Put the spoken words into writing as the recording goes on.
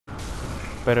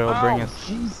but it'll bring Ow, us.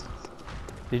 Jesus.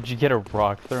 Did you get a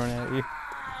rock thrown at you?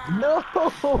 No!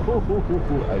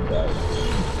 I died.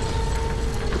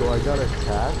 So I got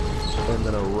attacked, and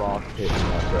then a rock hit me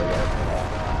after I got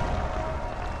attacked.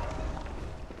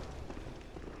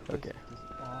 Okay. This is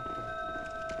awful.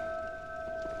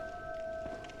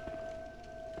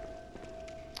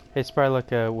 Hey, Spry, look,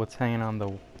 what's hanging on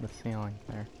the ceiling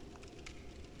there?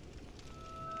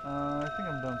 I think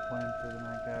I'm done playing for the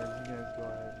night, guys. You guys go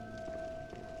ahead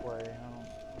and play.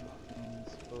 I'm not doing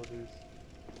these photos.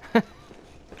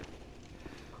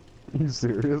 You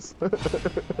serious? No, I'm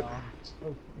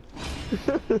joking.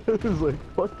 It's like,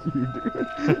 fuck you,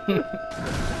 dude.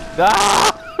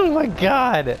 Ah! Oh my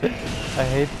god! I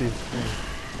hate these things.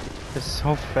 They're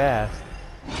so fast.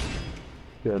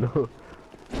 Yeah, no.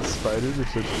 Spiders are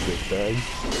such a dickbag.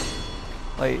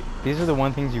 Like, these are the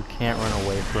one things you can't run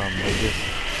away from. They just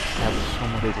have so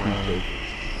much They keep range.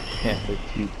 chasing. Yeah. They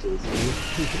keep chasing you.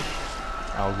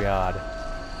 Oh god.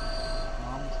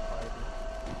 I'm a spider.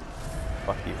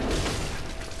 Fuck you.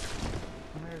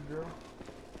 Come here, girl.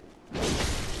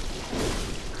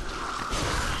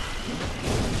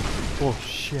 Oh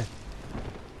shit.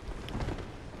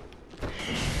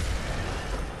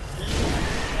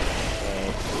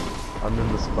 I'm in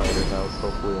the spider house.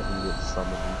 Hopefully I can get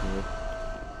summoned in here.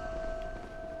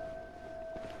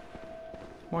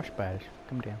 More spiders.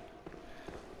 Come down.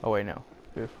 Oh wait, no.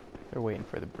 They're waiting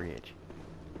for the bridge.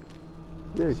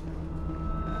 Yay.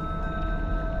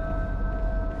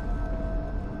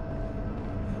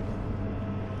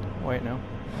 Wait, no. Do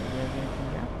you have anything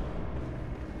down?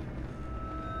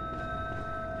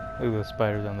 Look at those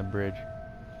spiders on the bridge.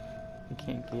 You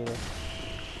can't get it.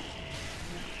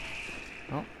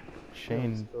 Oh,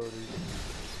 Shane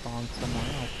spawned somewhere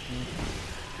else.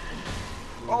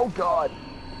 Oh god!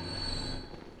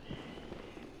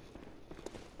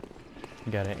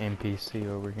 Got an NPC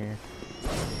over here.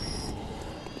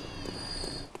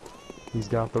 He's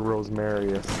got the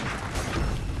Rosemarius.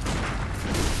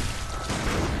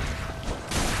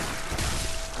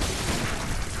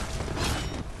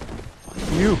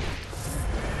 You!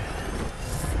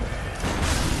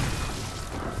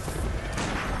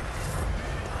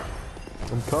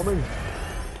 I'm coming.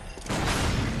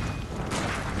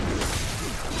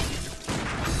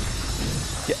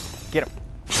 Get him!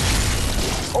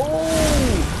 Oh!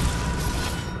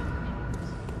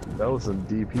 That was some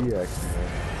DP action, man.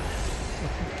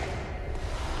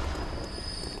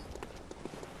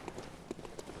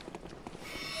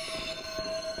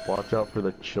 Watch out for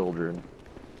the children.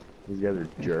 These guys are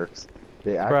jerks.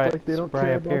 They act like they don't Spry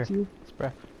care up here. about you.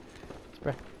 Spray.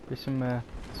 There's some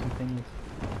thingies.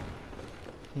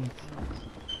 Things.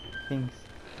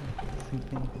 Some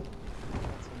things.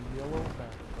 It's a yellow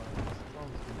background. It's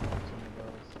always been watching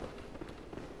those.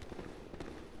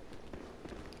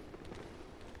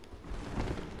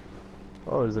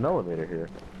 Oh, there's an elevator here.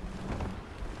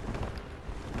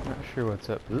 Not sure what's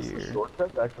up Is this here. the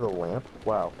shortcut back to the lamp?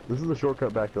 Wow, this is the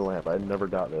shortcut back to the lamp. I never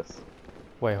got this.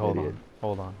 Wait, hold Idiot. on.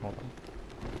 Hold on.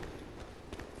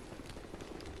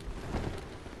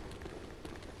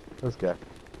 This guy.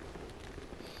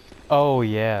 Oh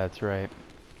yeah, that's right.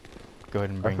 Go ahead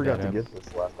and I bring forgot that to up. get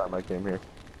this last time I came here.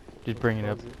 Just bring it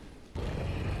up.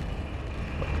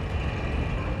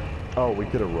 Oh, we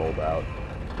could have rolled out.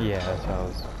 Yeah, that's how I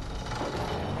was.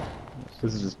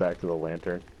 This is just back to the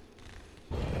lantern.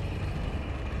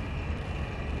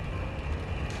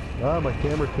 Ah, my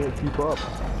camera can't keep up.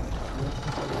 You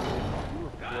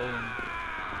were floating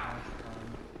last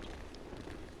time.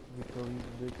 You kill these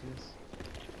bitches.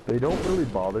 They don't really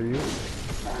bother you.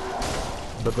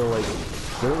 But they're like,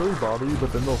 they don't really bother you,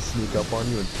 but then they'll sneak up on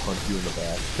you and punch you in the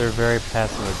back. They're very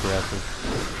passive aggressive.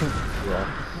 Yeah.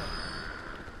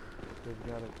 They've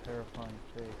got a terrifying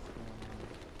face.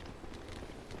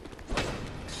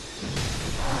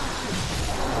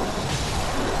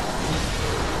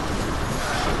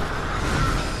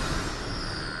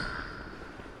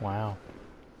 Wow.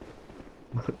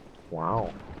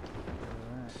 Wow.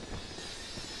 Alright.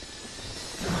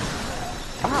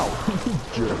 Ow!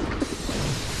 Jerk.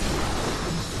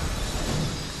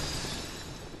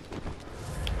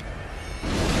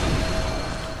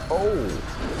 Oh!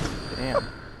 Damn.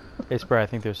 Hey, Spray, I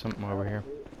think there's something over here.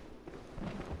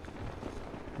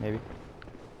 Maybe.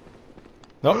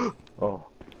 Nope. Oh.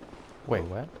 Wait,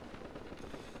 what?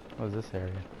 What was this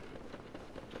area?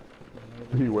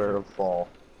 Beware of fall.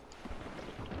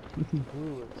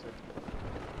 Blue looks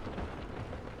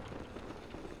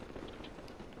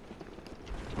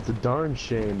It's a darn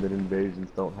shame that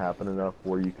invasions don't happen enough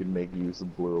where you can make use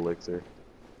of blue elixir.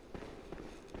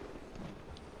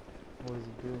 What does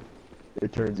it do?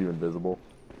 It turns you invisible.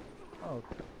 Oh,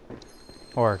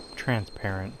 Or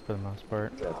transparent for the most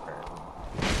part. Transparent.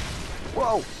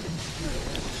 Whoa!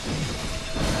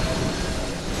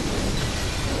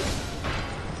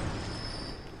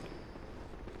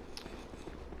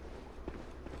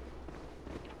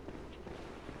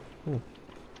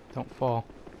 Don't fall.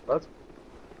 That's...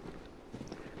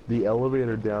 The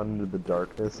elevator down into the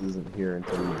darkness isn't here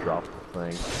until you drop the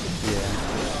thing. Yeah.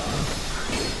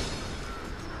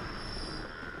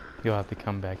 You'll have to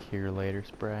come back here later,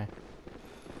 Spray.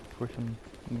 For some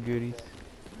goodies.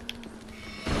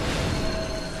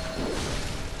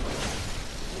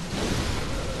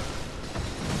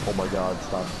 Oh my god,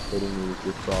 stop hitting me with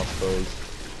your crossbows.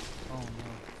 oh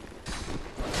no.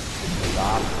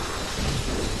 Stop.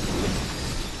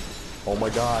 Oh my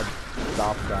god,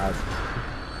 stop that.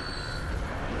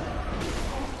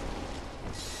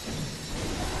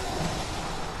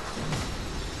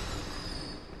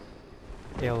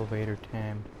 Elevator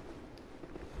time.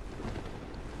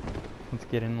 Let's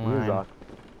get in line.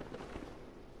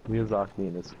 Miyazaki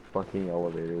and his fucking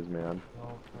elevators, man.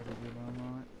 I'll try to get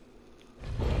on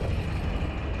it.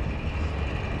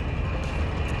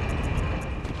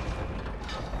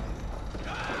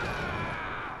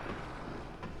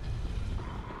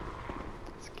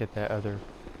 Let's get that other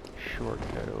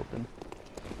shortcut open.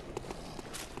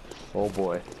 Oh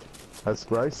boy. Has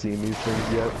Spry seen these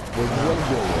things yet? What do you want to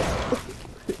deal with?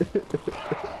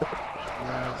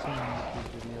 Yeah, I've seen a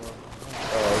YouTube video.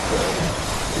 Oh,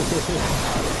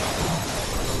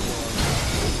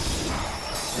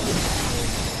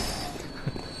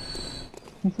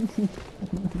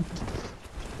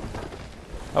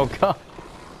 Oh god!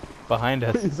 Behind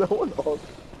us. okay. Is that one all...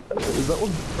 Is that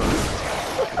one first?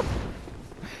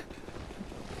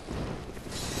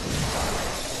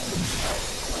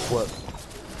 What?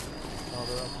 Oh,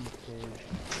 they're up in the cage.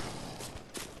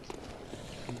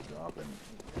 He's dropping.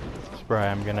 Spry,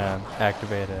 I'm gonna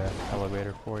activate a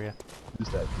elevator for you.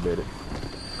 Just activate it.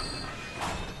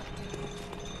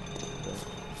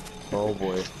 Oh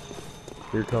boy.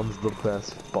 Here comes the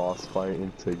best boss fight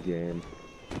into game.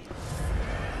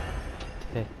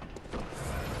 Hey.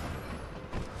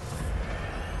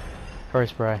 Hurry,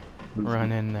 Spry.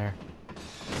 Run in there.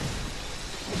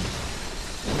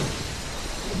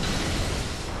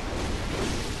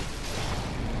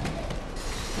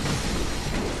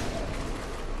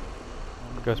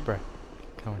 Go, Spray.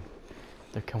 Coming.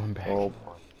 They're coming back. Oh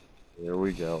boy. Here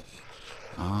we go.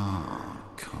 Ah,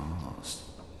 cause.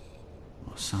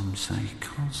 Or some say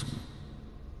cosm.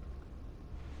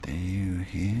 Do you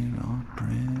hear our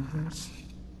prayers?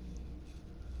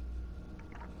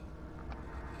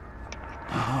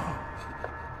 No,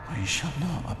 we shall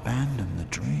not abandon the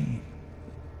dream.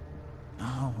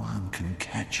 No one can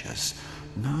catch us.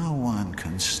 No one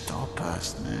can stop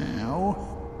us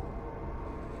now.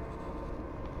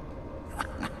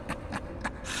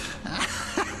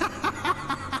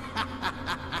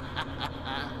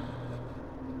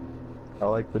 I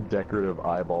like the decorative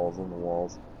eyeballs on the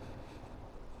walls.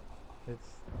 It's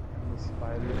the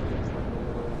spider. It's like a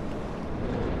little...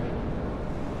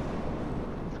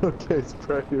 Okay,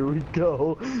 Spray, here we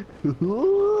go.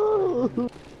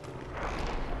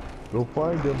 Go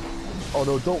find him. Oh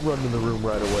no, don't run in the room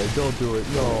right away. Don't do it.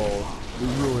 No. You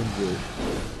ruined it.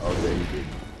 Oh, there you did.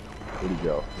 Where'd he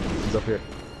go? He's up here.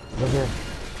 He's up here.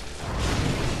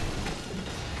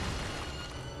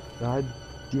 God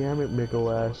damn it,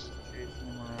 micolash. chasing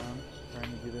him around,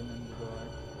 trying to get him into the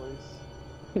right place.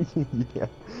 Yeah.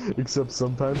 Except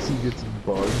sometimes he gets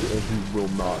bugged and he will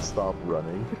not stop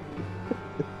running.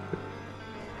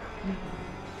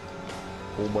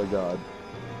 Oh my god.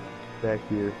 Back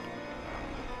here.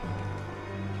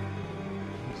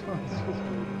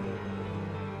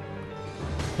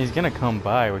 He's gonna come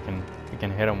by. We can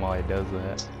hit him while he does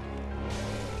that.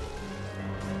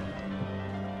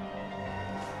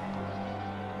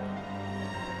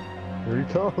 Here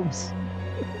he comes.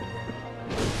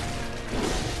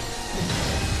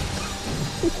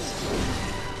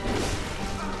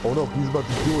 Oh no, he's about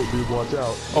to do it, dude. Watch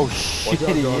out. Oh shit, Watch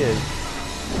out, he John. is.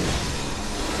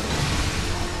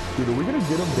 Dude, are we gonna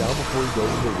get him down before he goes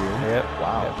to the room? Yep.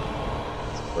 Wow. Yep.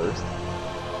 That's first.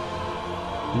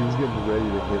 He was getting ready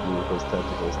to hit me with those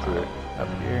tentacles too. Up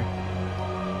here.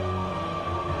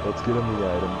 Let's get him the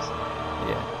items.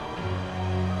 Yeah.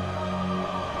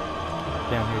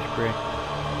 Down here, Spray.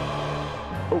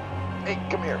 Oh, hey,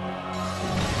 come here.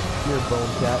 Come here,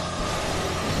 Bone Cat.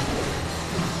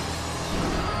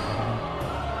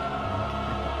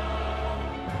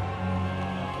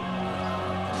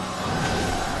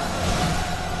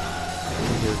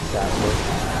 Come here, Catlet.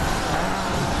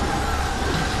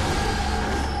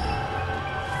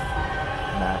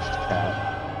 Mashed cat.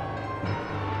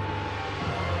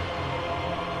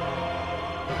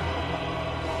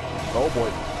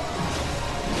 boy.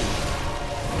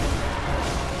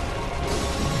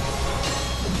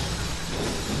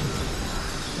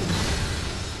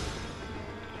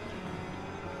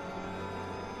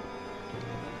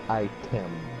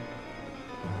 Item.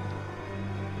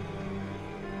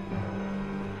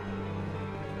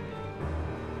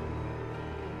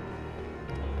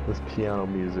 This piano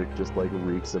music just like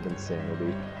reeks of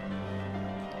insanity.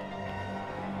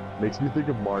 Makes me think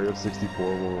of Mario 64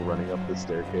 when we're running up the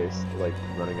staircase, like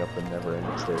running up the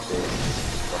never-ending staircase.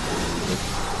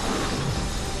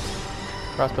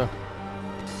 Crossbow.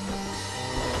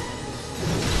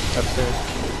 Upstairs.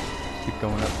 Keep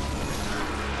going up.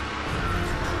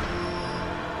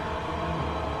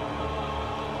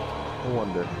 I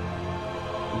wonder.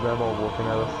 Is that all looking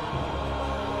at us?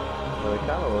 Well, they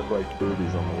kind of look like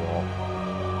boobies on the wall.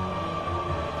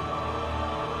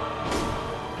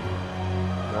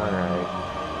 Alright.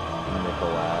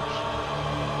 micolash.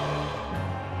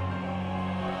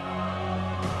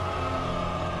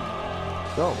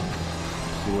 So,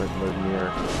 he went in the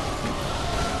mirror.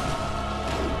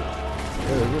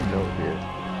 Yeah, there's a note here.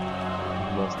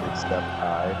 You must accept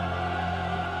I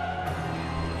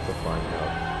to find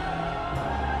out.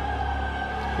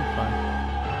 It's pretty fun.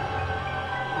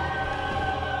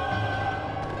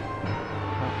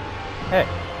 Hey,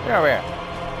 get over here.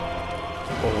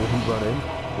 Oh, will he run in?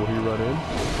 Will he run in?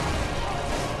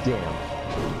 Damn.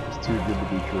 It's too good to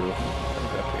be true.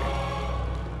 Comes up here.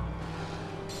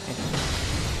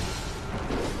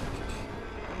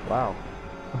 Wow.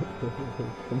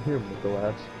 Come here,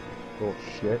 micolash. Oh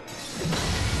shit.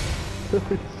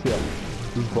 Yeah,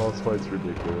 this boss fight's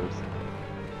ridiculous.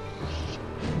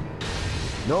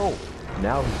 No!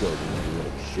 Now he goes in, you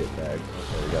little shitbag.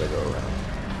 Okay, we gotta go around.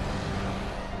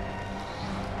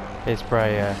 It's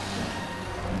probably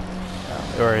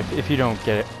or if you don't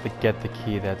get the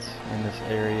key that's in this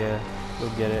area, you'll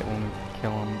get it when we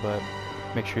kill him. But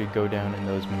make sure you go down in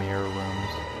those mirror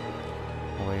rooms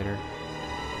later.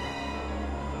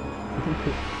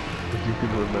 If you can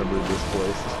remember this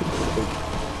place.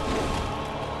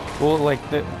 Well, like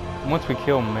once we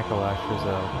kill micolash, there's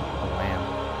a lamb.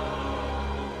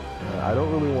 I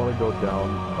don't really want to go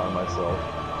down by myself.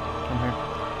 Come here.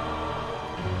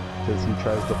 Because he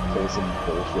tries to pull some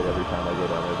bullshit every time I go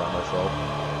down there by myself.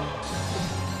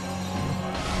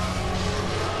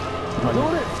 I'm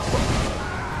doing it!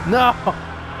 No!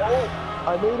 Oh!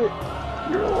 I made it!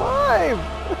 You're alive!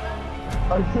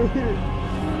 I made it!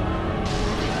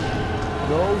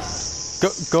 No,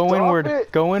 Go inward.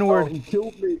 It. Go inward. Oh, he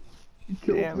killed me. He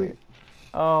killed Damn me. it.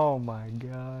 Oh my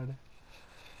god.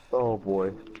 Oh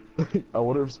boy. I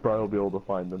wonder if Spry will be able to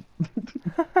find him.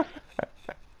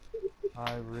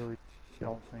 I really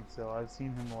don't think so. I've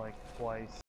seen him like twice.